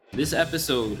This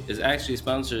episode is actually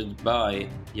sponsored by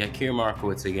Yakir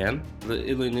Markowitz again.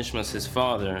 Ilui Nishmas, his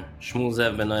father, Shmuel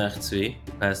Zev Ben Noach Tzvi,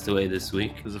 who passed away this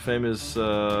week. There's a famous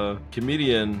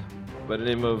comedian by the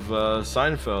name of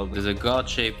Seinfeld. There's a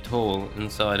God-shaped hole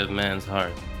inside of man's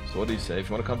heart. So what do you say? If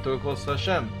you want to come to a close to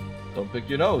Hashem, don't pick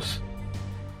your nose.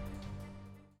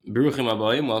 Baruchim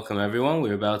Abayim, welcome everyone.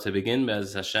 We're about to begin,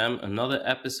 Be'ez Hashem, another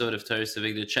episode of Torah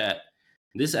Savigda Chat.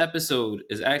 This episode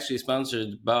is actually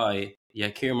sponsored by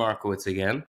Yakir Markowitz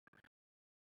again.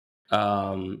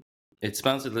 It's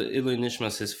sponsored by Ilui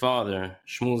Nishmas, his father,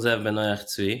 Shmuel Zev Ben Noach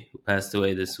Tzvi, who passed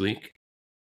away this week.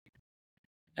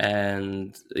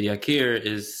 And Yakir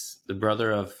is the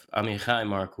brother of Amichai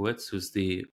Markowitz, who's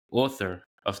the author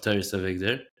of Torah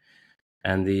Savigda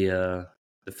and the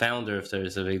founder of Torah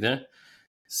Savigda.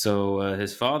 So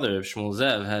his father, Shmuel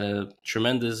Zev, had a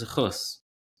tremendous chus.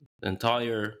 The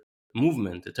entire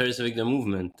movement, the Torah Savigda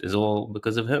movement, is all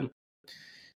because of him.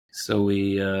 So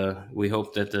we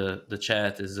hope that the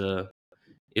chat is Ilui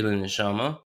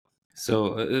Neshama.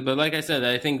 So, but like I said,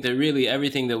 I think that really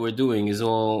everything that we're doing is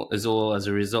all as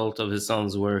a result of his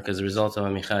son's work, as a result of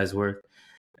Amichai's work,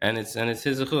 and it's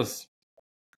his chus.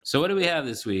 So what do we have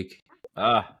this week?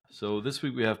 So this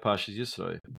week we have Parshas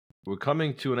Yisro. We're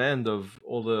coming to an end of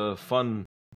all the fun,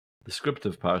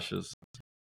 descriptive Parshas,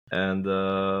 and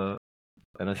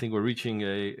I think we're reaching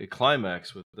a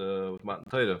climax with Matan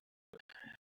Torah.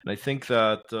 And I think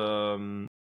that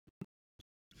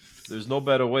there's no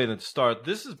better way than to start.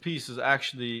 This piece is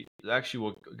actually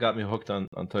what got me hooked on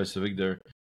Torah Savigda,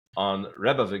 on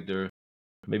Rebbe Vigdor,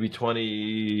 maybe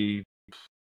 25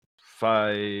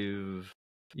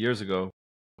 years ago,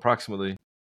 approximately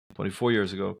 24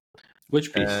 years ago.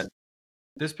 Which piece?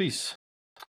 This piece,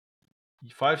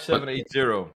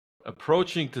 5780,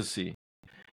 Approaching to See.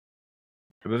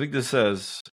 Rebbe Vigdor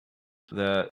says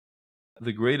that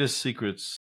the greatest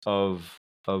secrets of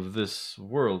this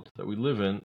world that we live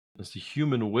in is the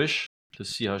human wish to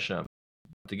see Hashem,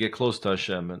 to get close to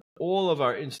Hashem, and all of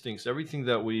our instincts, everything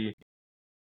that we,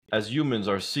 as humans,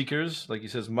 are seekers. Like he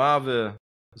says, Ma'ave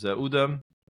Ze'udam,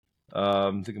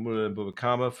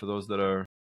 for those that are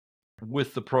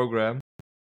with the program.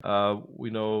 We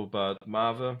know about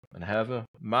Ma'ave and Have.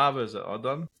 Ma'ave is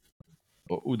Adam,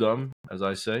 or Udam, as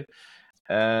I say.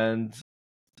 And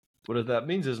what that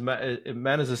means is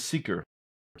man is a seeker.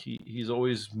 He's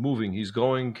always moving, he's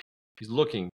going, he's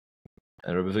looking.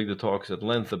 And Rebbe Vigdor talks at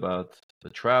length about the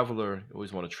traveler. You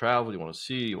always want to travel, you want to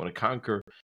see, you want to conquer.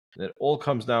 And it all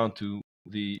comes down to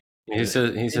the... He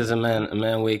says a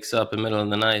man wakes up in the middle of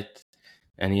the night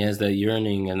and he has that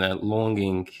yearning and that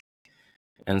longing.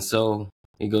 And so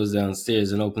he goes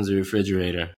downstairs and opens the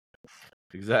refrigerator.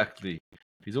 Exactly.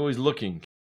 He's always looking.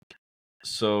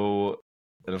 So,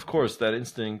 and of course, that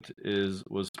instinct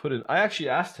was put in. I actually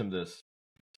asked him this.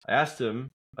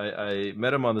 I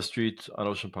met him on the street on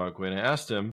Ocean Parkway, and I asked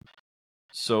him,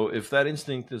 so if that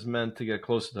instinct is meant to get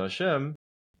closer to Hashem,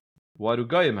 why do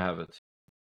Goyim have it?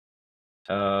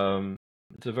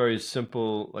 It's a very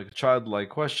simple, like a childlike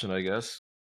question, I guess.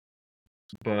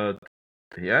 But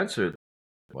he answered,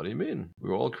 what do you mean? We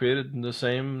were all created in the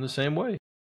same way.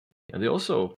 And they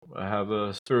also have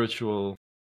a spiritual...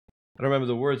 I don't remember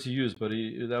the words he used, but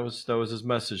that was his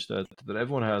message, that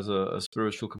everyone has a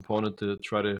spiritual component to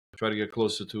try to get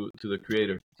closer to the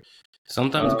Creator.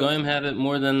 Sometimes Goyim have it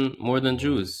more than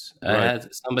Jews. Right. I had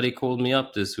somebody called me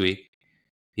up this week.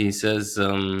 He says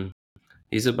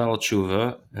he's a Baal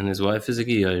Tshuva and his wife is a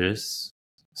Giyaris.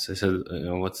 So I said,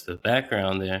 what's the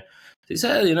background there? He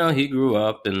said, he grew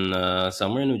up in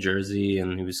somewhere in New Jersey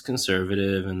and he was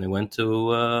conservative and they went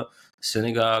to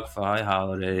synagogue for high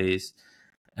holidays.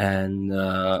 And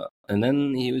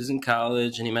then he was in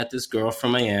college and he met this girl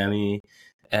from Miami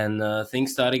and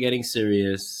things started getting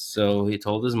serious. So he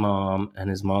told his mom and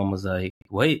his mom was like,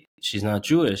 wait, she's not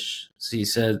Jewish. So he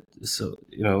said,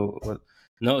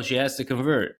 no, she has to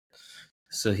convert.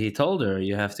 So he told her,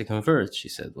 you have to convert. She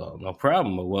said, well, no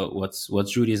problem. But what's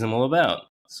Judaism all about?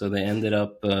 So they ended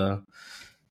up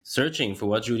searching for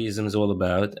what Judaism is all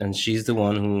about, and she's the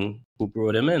one who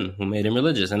brought him in, who made him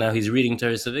religious, and now he's reading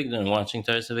Torah Savigda and watching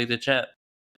Torah Savigda chat.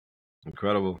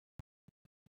 Incredible.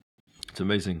 It's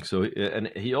amazing. So,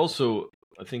 and he also,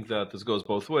 I think that this goes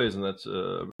both ways, and that's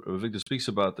Vigdor speaks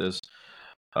about this,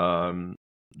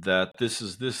 that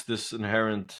this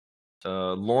inherent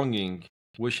longing,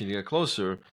 wishing to get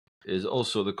closer, is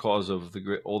also the cause of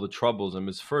all the troubles and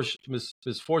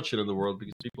misfortune in the world,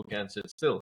 because people can't sit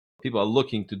still. People are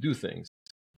looking to do things,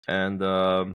 and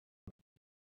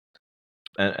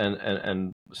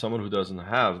someone who doesn't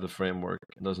have the framework,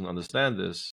 doesn't understand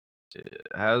this,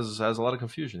 has a lot of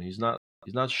confusion. He's not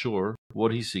sure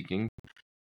what he's seeking,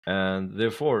 and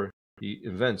therefore he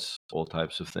invents all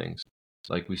types of things,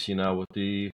 like we see now with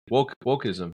the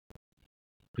wokeism,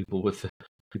 people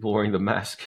wearing the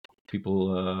mask,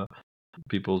 people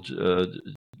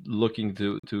looking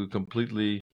to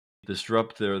completely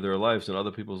disrupt their lives and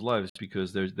other people's lives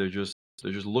because they're just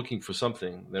looking for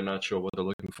something. They're not sure what they're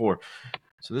looking for.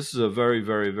 So this is a very,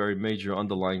 very, very major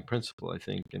underlying principle, I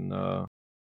think, in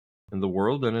the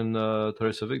world and in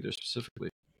Teresa Victor specifically.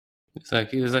 It's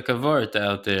like there's like a word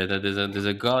out there that there's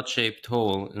a God-shaped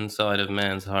hole inside of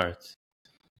man's heart.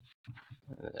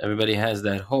 Everybody has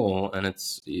that hole, and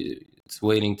it's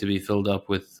waiting to be filled up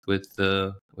with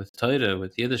Torah,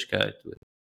 with Yiddishkeit,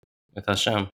 with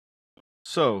Hashem.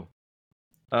 So,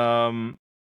 are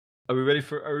we ready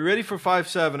for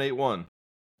 5781?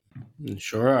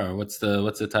 Sure are. What's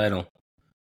the title?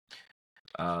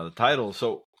 The title.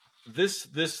 So this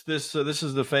is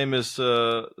the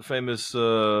famous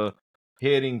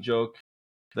hearing joke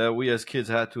that we as kids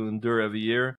had to endure every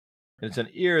year. And it's an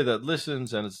ear that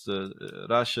listens, and it's the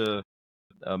Rasha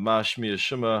Mashmiya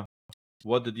Shema.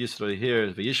 What did Yisro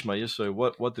hear? Vayishma Yisro.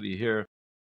 What did he hear?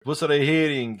 What's are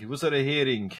hearing? What's are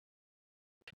hearing?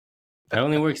 That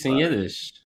only works in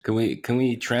Yiddish. Can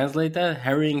we translate that?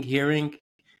 Herring, hearing.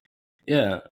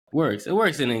 Yeah, works. It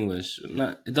works in English.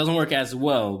 It doesn't work as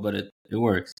well, but it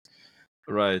works.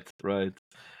 Right.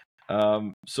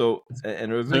 So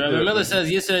Rabbi Miller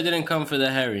says Yisro didn't come for the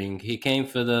herring. He came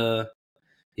for the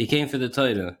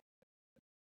Torah.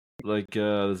 Like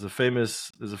there's a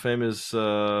famous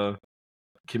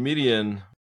comedian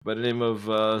by the name of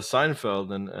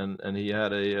Seinfeld, and he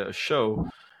had a show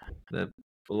that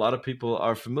a lot of people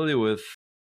are familiar with,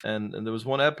 and there was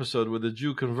one episode where the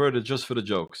Jew converted just for the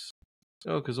jokes,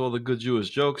 because all the good Jewish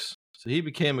jokes. So he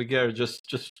became a ger just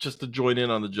to join in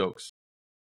on the jokes.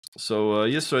 So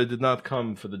Yisro did not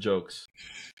come for the jokes.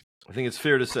 I think it's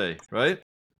fair to say, right?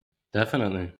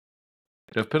 Definitely.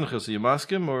 Rav Pinchas, you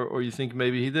ask him, or you think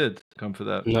maybe he did come for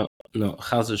that? No,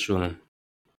 Chaz v'shulam.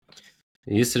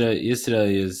 Yisro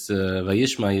is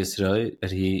Vayishma Yisro,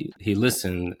 that he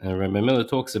listened. And Rabbi Miller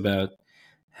talks about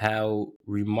how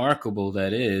remarkable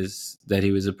that is, that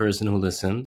he was a person who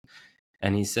listened.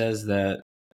 And he says that,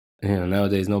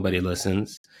 nowadays nobody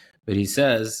listens. But he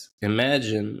says,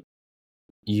 imagine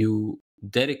you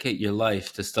dedicate your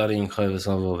life to studying Chovos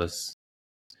HaLevavos.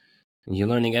 And you're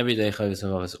learning every day Chovos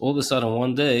HaLevavos. All of a sudden,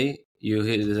 one day,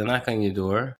 there's a knock on your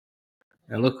door,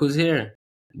 and look who's here.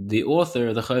 The author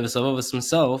of the Chovos HaLevavos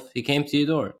himself, he came to your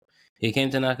door. He came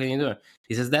to knock on your door.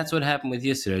 He says that's what happened with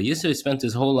Yisro. Yisro spent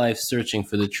his whole life searching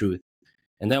for the truth.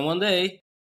 And then one day,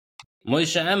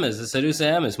 Moshe Emes, the Sadusa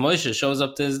Emes, Moshe shows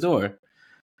up to his door.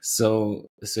 So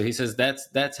he says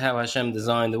that's how Hashem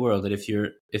designed the world. That if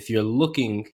you're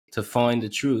looking to find the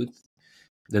truth,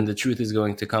 then the truth is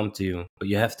going to come to you. But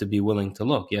you have to be willing to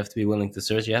look. You have to be willing to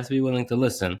search. You have to be willing to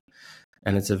listen.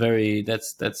 And it's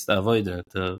that's the avodah,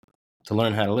 to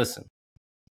learn how to listen.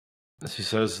 He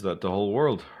says that the whole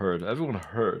world heard. Everyone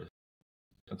heard.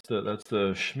 That's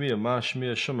the Shmiya Ma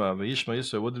Shmiya Shema Vayishma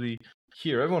Yisro. What did he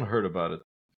hear? Everyone heard about it,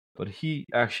 but he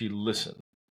actually listened.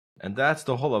 And that's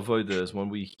the whole avodah, is when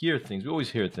we hear things. We always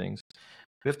hear things.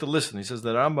 We have to listen. He says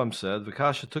that Rambam said,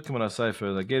 Vikasha took him on a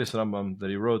cipher, the Geras Rambam,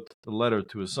 that he wrote the letter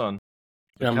to his son.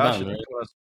 Ramban, right?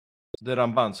 The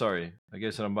Ramban, sorry. I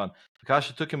guess Ramban.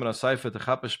 Vikasha took him on a cipher to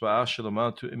chapesh ba'ash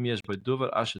shalomah to imyesh by duvar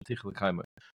asher tich l'kaimer.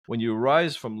 When you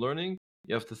rise from learning,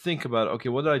 you have to think about, okay,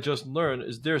 what did I just learn?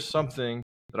 Is there something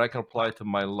that I can apply to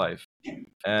my life?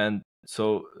 And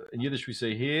so in Yiddish we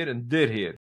say hear and dir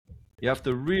hear. You have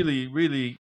to really,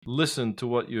 really listen to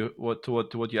what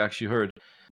you actually heard,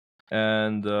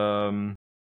 and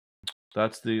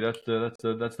that's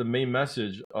the main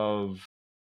message of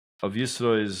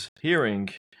Yisro's hearing.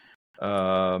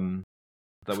 That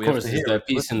we have to hear. There's that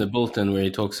piece in the bulletin where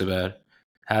he talks about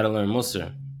how to learn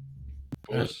Musar. Of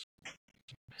course.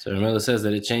 So Ramela says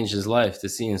that it changed his life to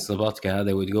see in Slobodka how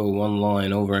they would go one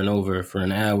line over and over for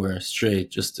an hour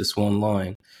straight, just this one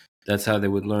line. That's how they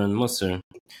would learn Musar.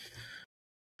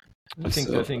 I think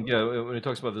when he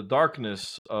talks about the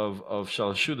darkness of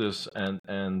Shalashudis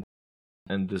and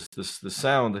this the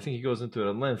sound, I think he goes into it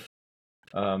at length.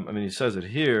 He says it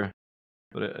here,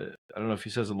 but I don't know if he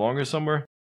says it longer somewhere,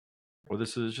 or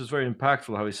this is just very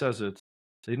impactful how he says it.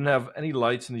 So he didn't have any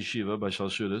lights in the yeshiva by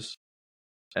Shalashudis,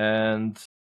 and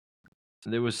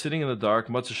they were sitting in the dark,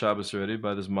 Matzah Shabbos already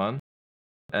by this man,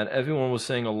 and everyone was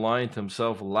saying a line to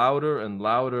himself louder and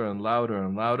louder and louder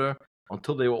and louder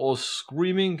until they were all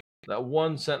screaming that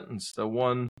one sentence, that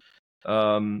one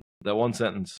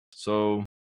sentence. So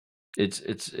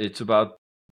it's about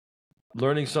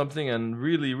learning something and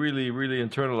really, really, really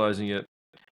internalizing it.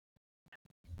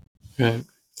 Right.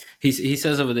 he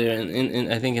says over there,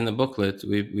 in I think in the booklet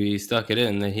we stuck it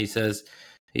in, that he says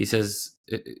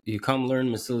you come learn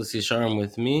Mesilas Yesharim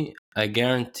with me, I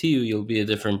guarantee you'll be a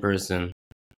different person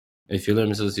if you learn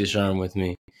Mesilas Yesharim with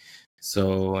me.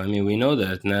 So I mean, we know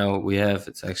that now. We have,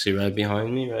 it's actually right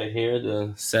behind me, right here,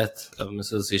 the set of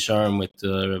Mesilas Yesharim with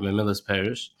Rabbi Miller's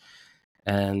parish,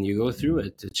 and you go through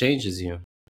it. It changes you.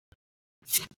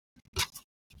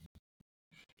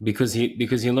 Because he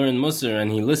learned Musar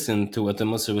and he listened to what the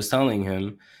Musar was telling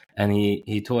him, and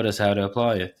he taught us how to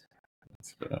apply it.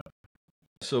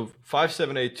 So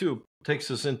 5782 takes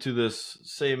us into this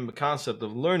same concept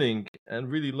of learning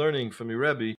and really learning from your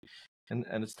Rebbe, and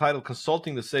it's titled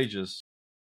Consulting the Sages.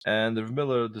 And the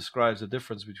Miller describes the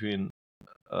difference between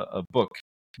a book,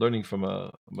 learning from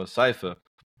a Seifa,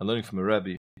 and learning from a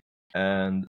Rebbe.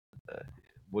 And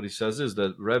what he says is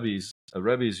that a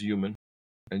Rebbe is human,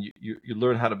 and you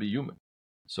learn how to be human.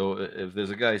 So if there's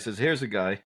a guy, he says, here's a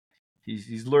guy,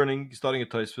 he's learning, he's starting at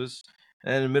Tosfos,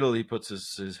 and in the middle he puts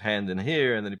his hand in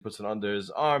here, and then he puts it under his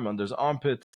arm, under his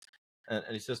armpit, and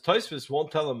he says, Tosfos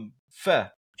won't tell him, Feh,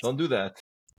 don't do that.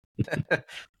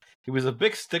 He was a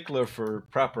big stickler for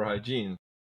proper hygiene,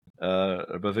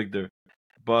 Rabbi Victor.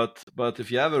 But if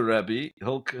you have a Rebbe,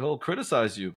 he'll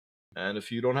criticize you, and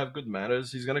if you don't have good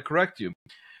manners, he's going to correct you.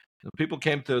 People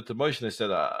came to Moshe and they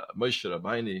said, Moshe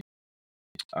Rabbeinu,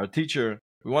 our teacher,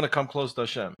 we want to come close to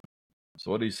Hashem. So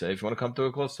what do you say? If you want to come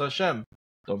close to Hashem,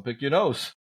 don't pick your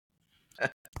nose.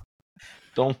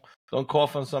 Don't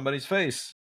cough on somebody's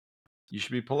face. You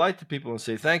should be polite to people and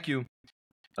say thank you.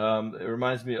 It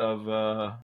reminds me of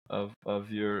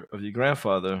your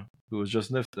grandfather who was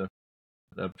just nifter,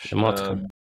 Matcha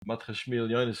Shmuel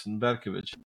Yonason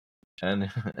Berkovich, and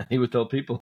he would tell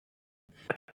people,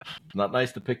 not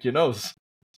nice to pick your nose.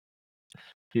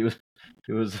 He was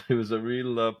a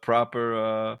real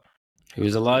proper. He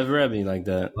was a live Rebbe like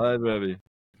that. Live Rebbe.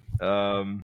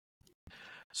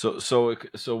 So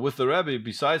with the Rebbe,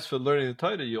 besides for learning the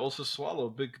Torah, you also swallow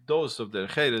a big dose of their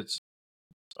cheretz,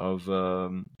 of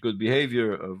good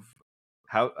behavior, of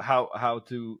how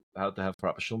to have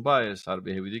proper shalom bayis, how to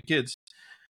behave with your kids,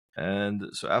 and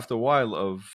so after a while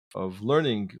of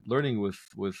learning with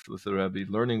the Rebbe,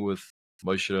 learning with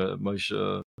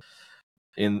Moshe.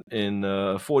 In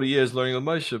 40 years learning with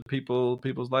Moshe,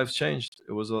 people's lives changed.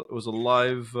 It was a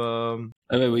live. What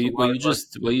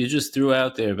you just threw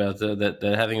out there about that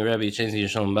having a Rebbe changing your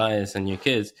shalom bayis and your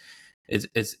kids,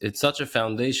 it's such a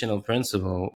foundational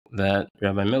principle that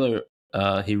Rabbi Miller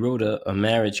he wrote a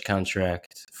marriage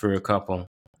contract for a couple.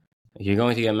 If you're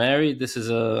going to get married, this is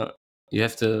you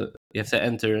have to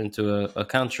enter into a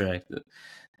contract,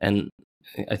 and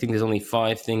I think there's only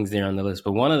 5 things there on the list,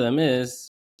 but one of them is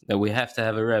that we have to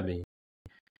have a Rebbe.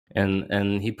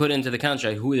 And he put into the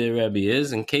contract who the Rebbe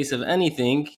is. In case of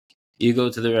anything, you go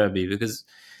to the Rebbe, because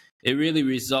it really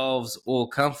resolves all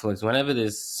conflicts.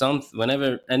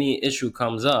 Whenever any issue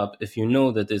comes up, if you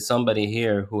know that there's somebody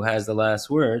here who has the last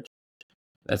word,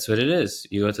 that's what it is.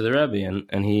 You go to the Rebbe,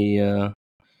 and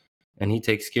he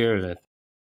takes care of it.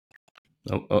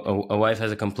 A wife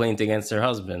has a complaint against her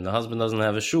husband. The husband doesn't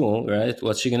have a shul, right?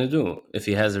 What's she going to do? If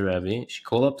he has a Rebbe, she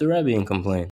call up the Rebbe and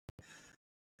complain.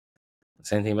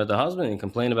 Same thing about the husband, and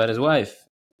complain about his wife.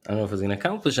 I don't know if it's going to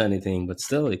accomplish anything, but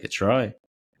still, he could try,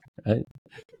 right?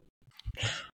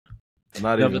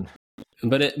 Not even.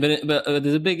 But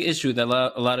there's a big issue that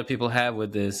a lot of people have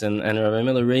with this, and Rabbi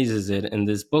Miller raises it in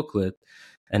this booklet,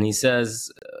 and he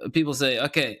says, people say,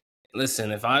 okay,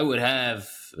 listen, if I would have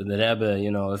the Rebbe,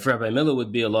 if Rabbi Miller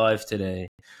would be alive today,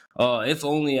 if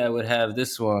only I would have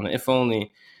this one, if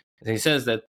only. And he says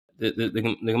that the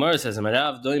Gemara says, if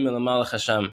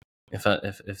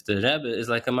the Rebbe is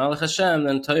like a Malach Hashem,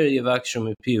 then Torah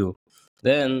Yivakshu Mipiu.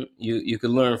 Then you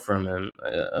could learn from him.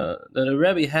 That a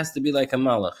Rebbe has to be like a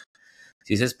Malach.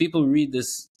 He says people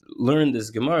learn this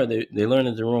Gemara, they learn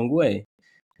it the wrong way.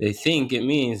 They think it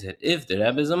means that if the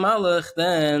Rebbe is a Malach,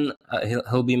 then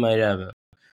he'll be my Rebbe.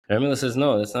 Rabbi says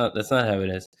no, that's not how it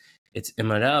is. It's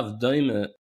Imarav Doime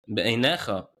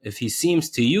Be'einecha. If he seems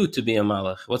to you to be a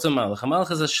Malach, what's a Malach? A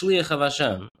Malach is a Shliach of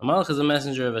Hashem. A Malach is a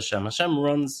messenger of Hashem. Hashem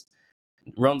runs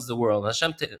the world.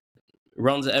 Hashem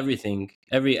runs everything,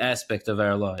 every aspect of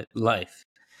our life.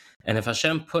 And if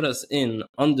Hashem put us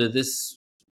under this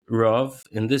Rav,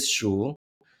 in this shul,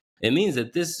 it means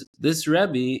that this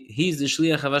Rebbe, he's the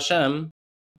Shliach of Hashem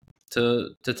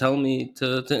to tell me,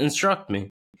 to instruct me.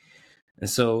 And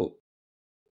so,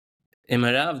 if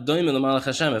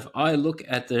I look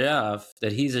at the Rav,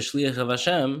 that he's a Shliach of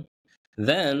Hashem,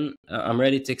 then I'm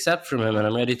ready to accept from him, and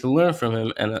I'm ready to learn from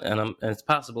him, and it's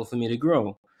possible for me to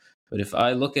grow. But if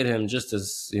I look at him just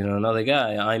as, another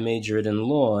guy, I majored in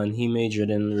law and he majored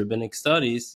in rabbinic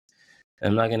studies,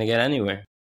 I'm not going to get anywhere.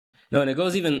 No, and it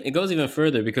goes even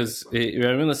further, because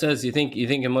Ramila says, you think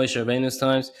in Moshe Rabbeinu's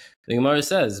times, the Gemara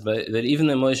says, but that even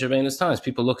in Moshe Rabbeinu's times,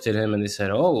 people looked at him and they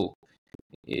said, "Oh,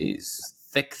 he's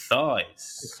thick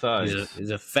thighs. He's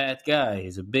a fat guy.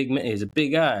 He's a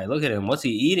big guy. Look at him. What's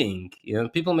he eating?"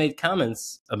 People made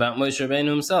comments about Moshe Rabbeinu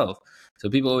himself. So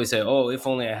people always say, "Oh, if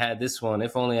only I had this one.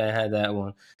 If only I had that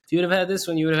one. If you would have had this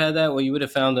one, you would have had that one. You would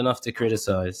have found enough to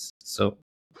criticize." So,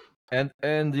 and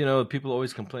people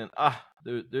always complain.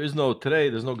 There's no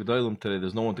Gedolim today.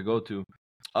 There's no one to go to.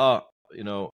 I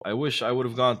wish I would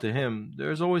have gone to him.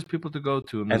 There's always people to go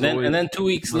to. And then 2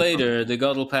 weeks later, the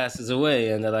Gadol passes away,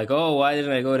 and they're like, "Oh, why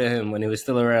didn't I go to him when he was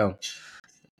still around?"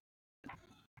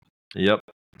 Yep.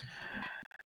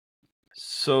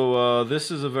 So this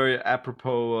is a very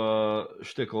apropos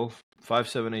shtickle.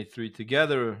 5783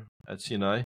 together at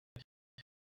Sinai,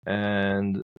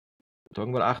 and we're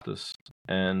talking about Achdus,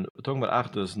 and we're talking about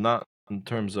Achdus not in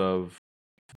terms of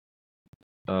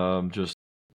just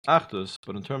Achdus,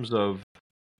 but in terms of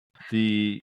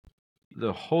the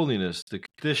holiness, the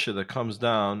kedusha that comes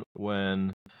down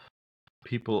when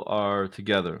people are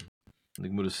together. The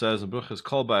Gemara says in Bruchas,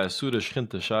 "Kol ba'asura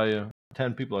shchinta shaya."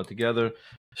 10 people are together.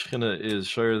 Shchina is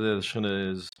shayr there. The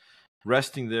Shchina is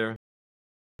resting there,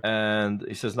 and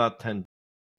he says not 10.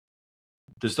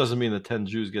 This doesn't mean that 10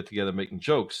 Jews get together making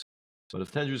jokes, but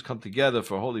if 10 Jews come together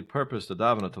for a holy purpose to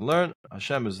daven and to learn,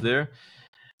 Hashem is there.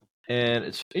 And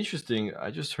it's interesting.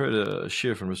 I just heard a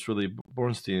shir from Risrili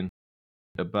Bornstein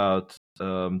about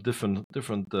different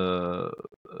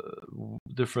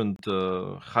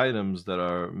chayrims that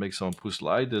are make some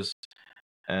pusalaidis,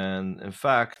 and in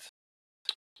fact,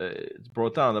 it's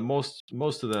brought down that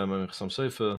most of them, and some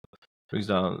sefer brings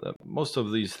down that most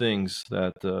of these things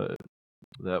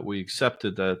that we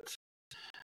accepted that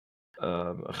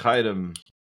a chayrim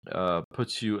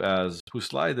puts you as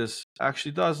pusalaidis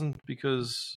actually doesn't,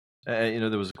 because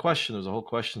there was a whole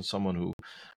question, someone who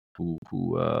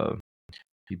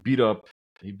he beat up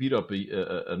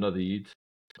another Yid,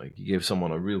 like he gave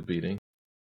someone a real beating,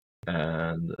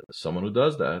 and someone who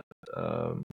does that,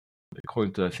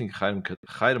 according to I think Chayrim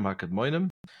HaKadmonim,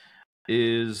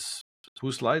 is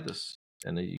pusleitis,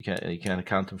 and you can't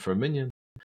account him for a minion.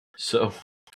 So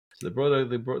they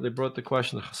brought the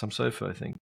question to Chassam Sofer, I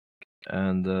think,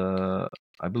 and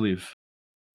I believe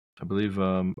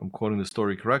I'm quoting the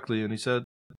story correctly, and he said,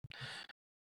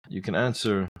 "You can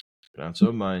answer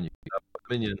mine. You can have a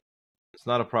minion. It's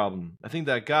not a problem." I think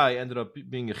that guy ended up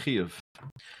being a chiyuv.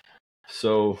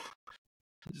 So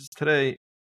today,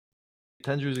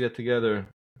 10 Jews get together.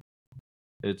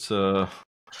 It's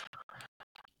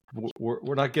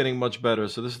we're not getting much better.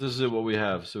 So this is what we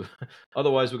have. So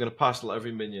otherwise, we're going to pastel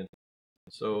every minion.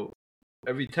 So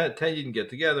every 10 you can get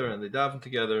together and they daven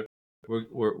together.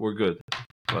 We're good.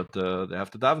 But they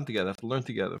have to daven together. They have to learn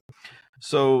together.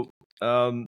 So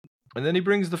and then he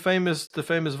brings the famous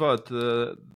vod.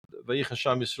 Vayichen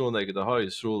Sham Yisro neged Ahar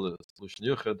Yisro Lushan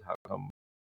Yuchad. How come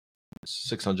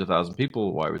 600,000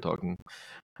 people? Why are we talking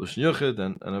Lushan Yuchad?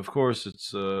 And of course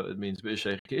it means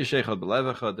Be'ishechad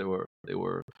B'levachad. They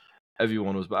were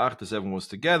everyone was ba'achtas, everyone was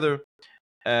together,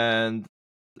 and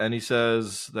he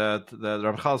says that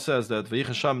Ramchal says that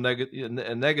Vayichen Sham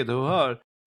neged Ahar.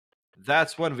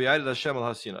 That's when V'yayid Hashem al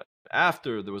Hasinai.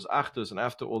 After there was achtas and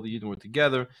after all the Yidden were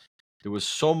together, there was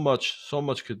so much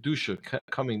kedusha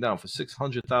coming down for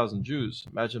 600,000 Jews.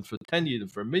 Imagine for 10 Yidden,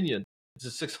 for a minyan, this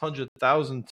is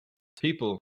 600,000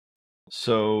 people.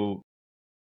 So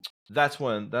that's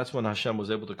when Hashem was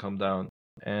able to come down.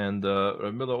 And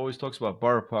Rav Miller always talks about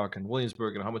Borough Park and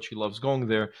Williamsburg and how much he loves going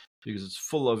there, because it's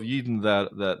full of Yidden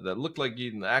that look like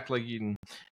Yidden, act like Yidden,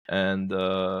 and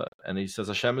he says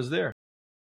Hashem is there.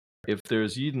 If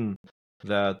there's Yidden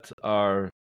that are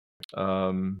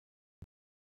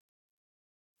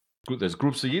there's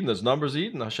groups of Yidden, there's numbers of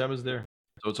Yidden, Hashem is there.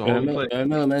 So it's a holy place.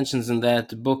 Miller mentions in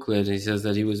that booklet, he says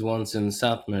that he was once in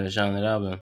Satmar, Jean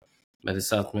Rabbe, by the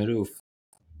Satmar roof,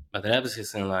 by the Rebbe's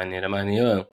Kissen line near Ramani.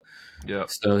 Yeah.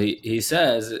 So he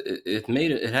says it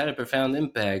had a profound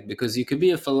impact, because you could be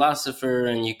a philosopher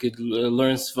and you could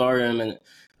learn Svarim, and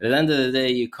at the end of the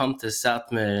day you come to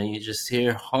Satmar and you just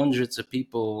hear hundreds of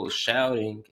people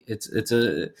shouting.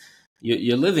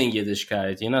 You're living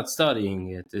Yiddishkeit. You're not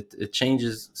studying it. It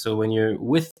changes. So when you're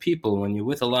with people, when you're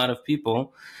with a lot of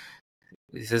people,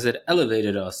 he says it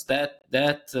elevated us. That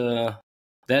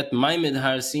Maimid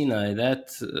Har Sinai,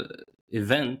 that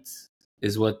event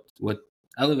is what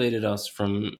elevated us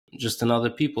from just another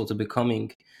people to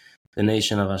becoming the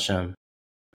nation of Hashem.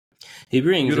 He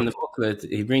brings in the Beautiful. booklet.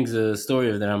 He brings a story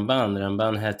of the Ramban. The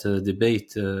Ramban had to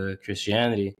debate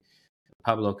Christianity.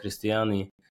 Pablo Cristiani,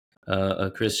 a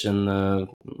Christian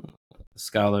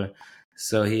scholar.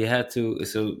 So he had to.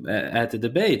 So at the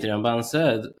debate, the Ramban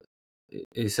said,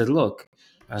 he said, "Look,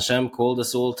 Hashem called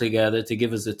us all together to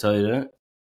give us the Torah.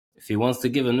 If he wants to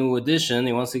give a new edition,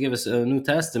 he wants to give us a New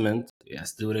Testament. He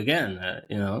has to do it again.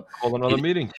 Call another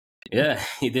meeting. Yeah,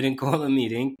 he didn't call a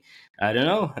meeting. I don't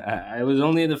know. I was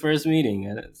only in the first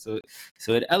meeting, so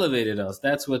it elevated us.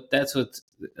 That's what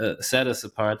set us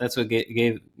apart. That's what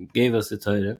gave us the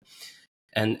Torah.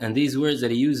 And these words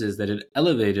that he uses, that it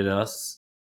elevated us,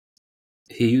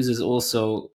 he uses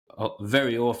also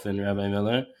very often, Rabbi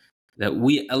Miller, that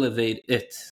we elevate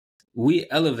it. We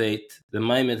elevate the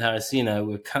Maimed Har Sinai.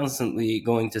 We're constantly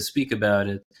going to speak about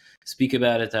it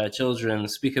to our children,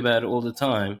 speak about it all the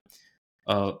time.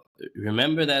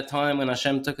 Remember that time when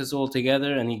Hashem took us all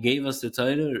together and He gave us the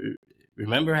Torah?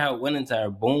 Remember how it went into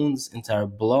our bones, into our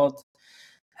blood,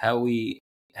 how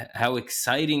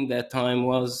exciting that time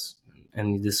was?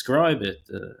 And you describe it,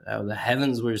 how the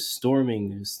heavens were storming,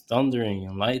 there's thundering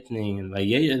and lightning, and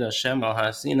Vayeyed Hashem al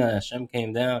Har Sinai, Hashem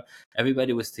came down,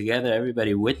 everybody was together,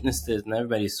 everybody witnessed it, and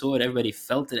everybody saw it, everybody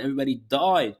felt it, everybody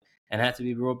died and had to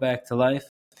be brought back to life.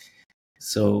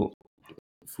 So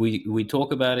if we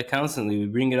talk about it constantly, we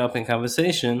bring it up in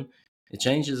conversation, it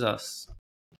changes us.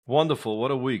 Wonderful.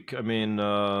 What a week. I mean,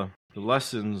 the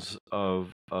lessons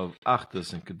of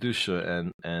Achdus and Kedusha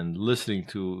and listening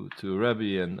to a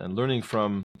Rebbe and learning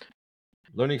from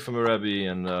a Rebbe,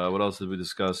 and what else did we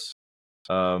discuss?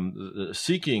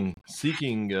 Seeking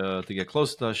to get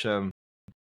close to Hashem.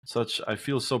 I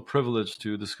feel so privileged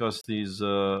to discuss these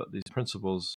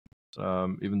principles,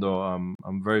 even though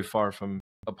I'm very far from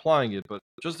applying it, but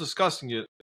just discussing it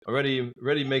already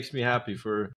makes me happy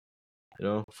for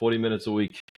 40 minutes a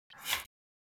week.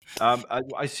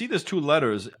 I see there's 2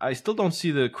 letters. I still don't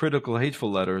see the critical,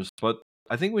 hateful letters, but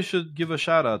I think we should give a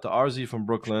shout out to RZ from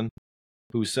Brooklyn,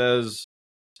 who says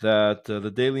that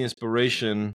the daily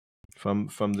inspiration from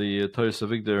the Torah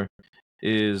Avigdor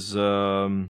is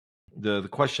the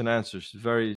question answers. She's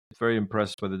very, very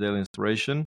impressed by the daily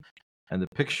inspiration, and the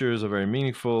pictures are very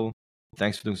meaningful.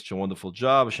 Thanks for doing such a wonderful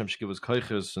job. Hashem should give us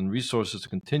kaiches and resources to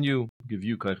continue. Give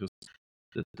you kaiches,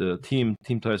 the team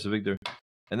Torah Avigdor.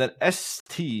 And then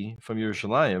ST from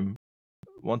Yerushalayim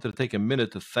wanted to take a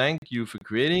minute to thank you for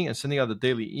creating and sending out the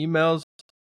daily emails.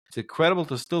 It's incredible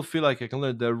to still feel like I can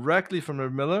learn directly from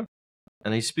Reb Miller,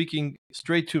 and he's speaking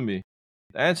straight to me.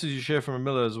 The answers you share from Reb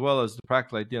Miller, as well as the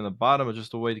practical idea on the bottom, are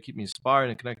just a way to keep me inspired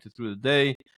and connected through the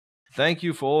day. Thank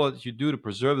you for all that you do to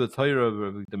preserve the Torah of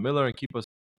Reb Miller and keep us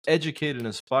educated and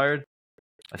inspired.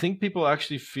 I think people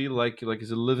actually feel like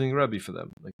it's a living Rebbe for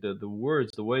them. Like the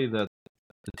words, the way that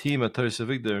the team at Torah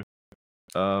Avigdor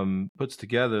puts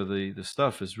together the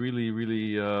stuff is really,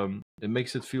 really, it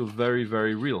makes it feel very,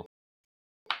 very real.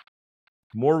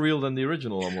 More real than the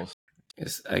original, almost.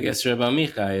 Yes, I guess Rabbi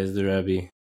Amichai is the Rebbe.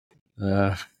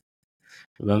 Rabbi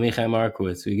Amichai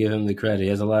Markowitz, we give him the credit. He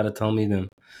has a lot of Talmidim.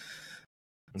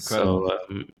 Incredible.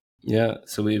 So,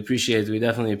 so we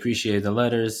definitely appreciate the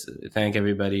letters. Thank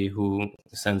everybody who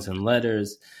sends in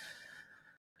letters.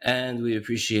 And we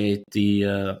appreciate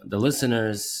the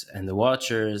listeners and the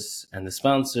watchers and the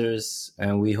sponsors.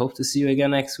 And we hope to see you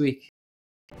again next week.